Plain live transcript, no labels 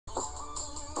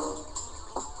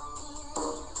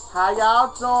How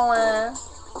y'all doing?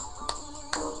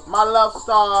 My love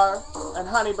star and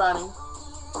honey bunny.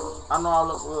 I know I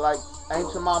look like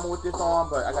ancient mama with this on,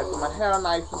 but I gotta get my hair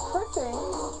nice and pretty.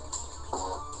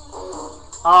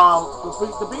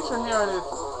 The beat you're hearing is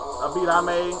a beat I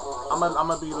made. I'm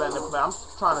gonna be letting it play. I'm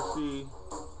just trying to see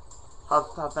how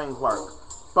things work.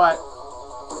 But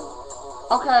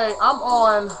okay, I'm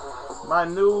on my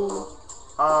new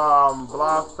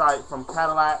blog site from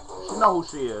Cadillac. She know who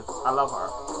she is. I love her.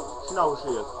 She know who she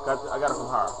is. I got it from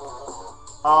her.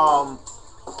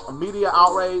 Media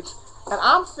outrage, and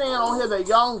I'm seeing on here that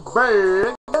Young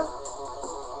Bird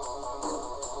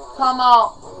come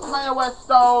out. Kanye West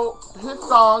stole his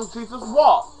song Jesus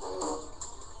Walk.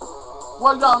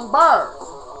 Well, Young Bird,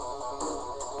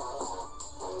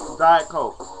 Diet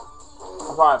Coke.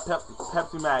 I'm sorry,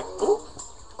 Pepsi Max. Oops,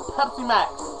 Pepsi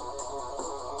Max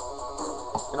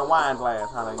in a wine glass,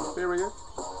 honey. You serious?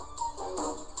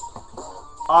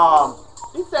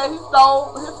 He said he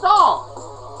stole his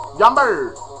song, Young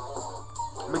Bird.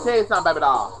 Let me tell you something, baby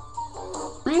doll.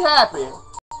 Be happy.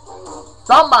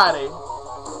 Somebody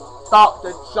thought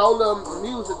that your little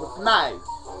music was nice.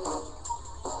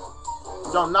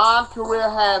 Your non-career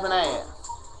having ass.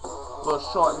 Little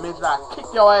short midget, I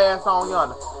kick your ass on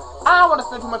yonder. I don't want to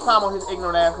spend too much time on his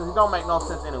ignorant ass because he don't make no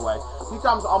sense anyway. He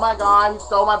tells me, oh my god, he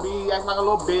stole my beat, acting like a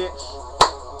little bitch.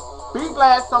 Be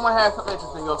glad someone has some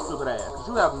interest in your stupid ass, because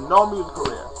you have no music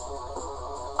career.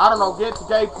 I don't know, get to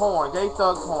gay porn, gay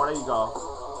thug porn, there you go.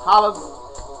 Holla,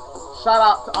 shout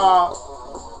out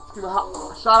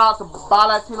to Bi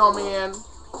Latino Men,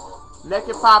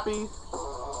 Naked Poppies,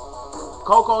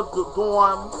 Coco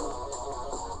Dorm,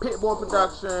 Pitbull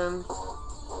Productions,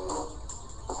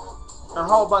 and a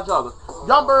whole bunch of others.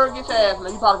 Young Bird, get your ass in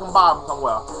there, you probably can buy them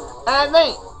somewhere. And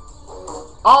then,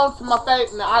 on to my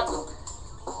favorite, out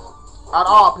of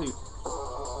all people,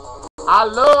 I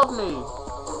love me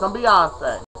some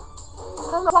Beyonce.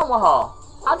 I have no problem with her.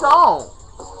 I don't.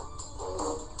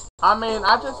 I mean,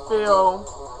 I just feel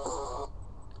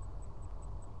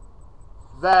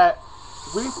that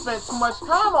we spent too much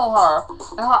time on her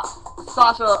and her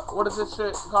Sasha. What is this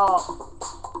shit called?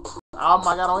 Oh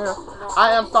my god, on here.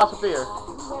 I Am Sasha Fierce.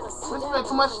 We spent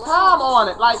too much time on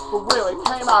it. Like, for real. It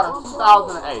came out in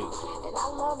 2008.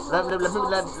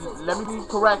 Let me be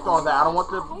correct on that. I don't want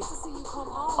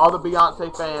all the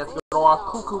Beyonce fans to go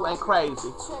off cuckoo and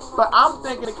crazy. But I'm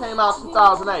thinking it came out in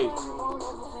 2008.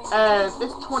 And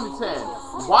it's 2010.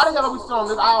 Why the hell are we still on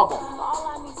this album?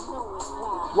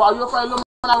 Well, are you afraid Lil'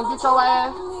 Mama gonna get your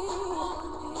ass?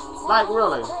 Like,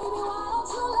 really?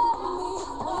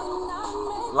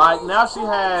 Like, now she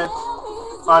has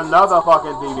another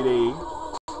fucking DVD.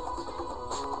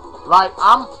 Like,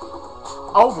 I'm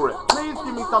over it. Please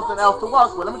give me something else to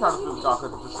work with. Let me turn this music off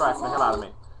because it's distracting the hell out of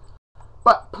me.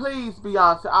 But please,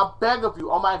 Beyonce, I beg of you,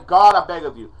 oh my god, I beg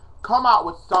of you, come out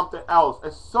with something else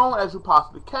as soon as you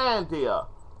possibly can, dear.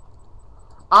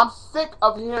 I'm sick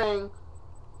of hearing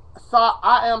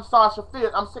I Am Sasha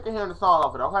Fierce. I'm sick of hearing the song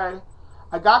of it, okay?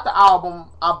 I got the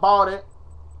album. I bought it.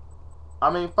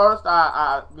 I mean, first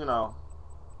I you know,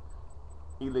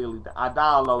 illegally, I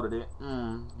downloaded it.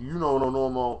 You know, no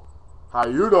normal. How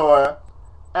you doing?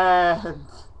 And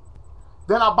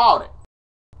then I bought it.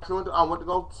 I went to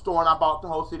go to the store and I bought the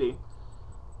whole CD.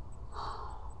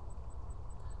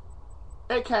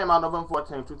 It came out November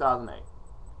 14, 2008.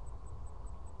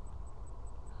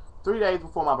 3 days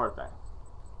before my birthday.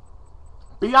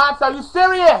 Beyonce, are you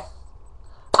serious?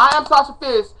 I Am Sasha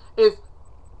Fierce is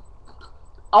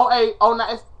 08,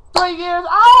 09. It's 3 years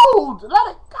old. Let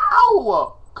it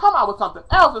go. Come out with something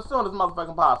else as soon as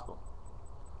motherfucking possible.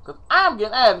 Because I'm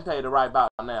getting agitated right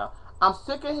about now. I'm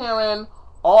sick of hearing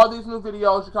all these new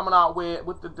videos you're coming out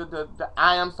with the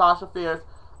I Am Sasha Fierce.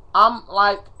 I'm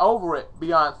like over it,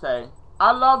 Beyonce.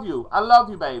 I love you. I love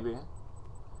you, baby.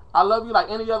 I love you like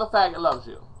any other faggot loves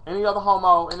you. Any other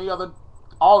homo, any other,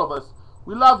 all of us.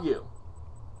 We love you.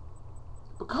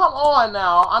 But come on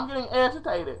now. I'm getting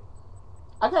agitated.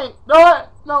 I can't do it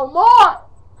no more.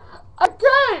 I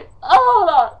can't.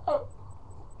 Oh,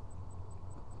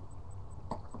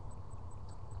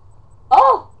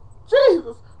 oh,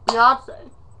 Jesus.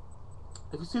 Beyonce,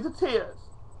 if you see the tears,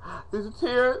 these are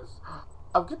tears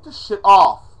of get this shit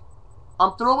off.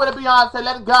 I'm through with it, Beyonce.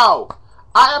 Let it go.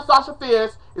 I Am Sasha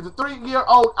Fierce is a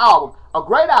 3-year-old album. A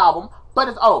great album, but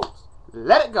it's old.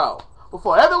 Let it go.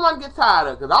 Before everyone gets tired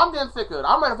of it, because I'm getting sick of it.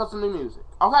 I'm ready for some new music.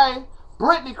 Okay?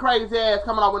 Britney crazy ass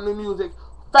coming out with new music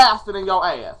faster than your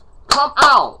ass. Come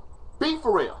on. Be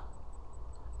for real.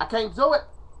 I can't do it.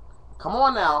 Come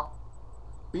on now.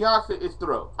 Beyonce is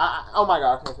through. Oh my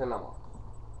god, I can't say no more.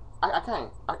 I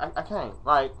can't. I can't.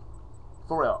 Like,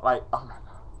 for real. Like, oh my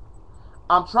god.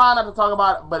 I'm trying not to talk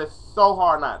about it, but it's so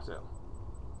hard not to.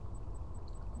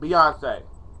 Beyonce.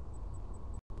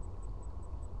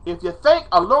 If you think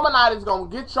Illuminati's gonna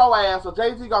get your ass, or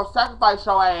Jay-Z gonna sacrifice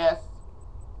your ass,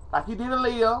 like he did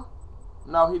Aaliyah.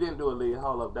 No, he didn't do Aaliyah.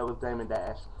 Hold up, that was Damon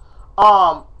Dash.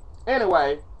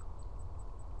 Anyway,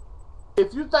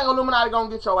 if you think Illuminati gonna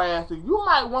get your ass, you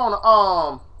might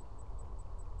wanna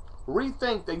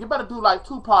rethink that. You better do like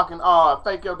Tupac and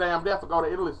fake your damn death or go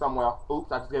to Italy somewhere.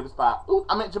 Oops, I just gave a spot. Oops,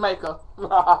 I meant Jamaica.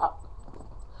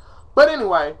 But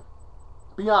anyway,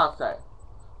 Beyonce.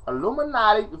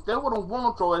 Illuminati, if they would have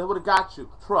wanted to, they would have got you.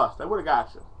 Trust, they would have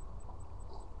got you.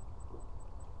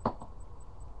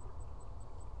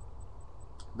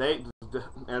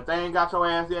 If they ain't got your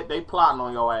ass yet, they plotting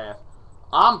on your ass.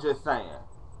 I'm just saying.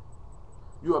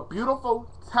 You're a beautiful,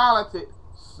 talented,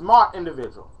 smart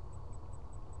individual.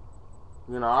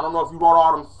 You know, I don't know if you wrote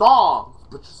all them songs,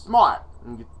 but you're smart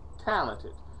and you're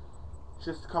talented.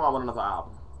 Just come out with another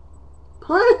album.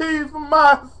 Please, for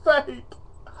my sake.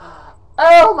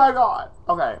 Oh my God.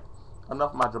 Okay,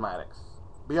 enough of my dramatics.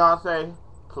 Beyonce,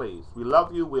 please. We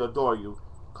love you. We adore you.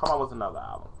 Come out with another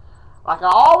album. Like I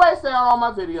always say on all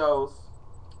my videos,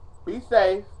 be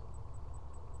safe,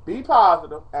 be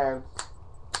positive, and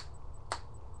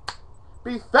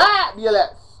be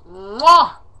fabulous.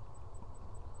 Mwah!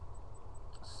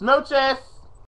 Smooches.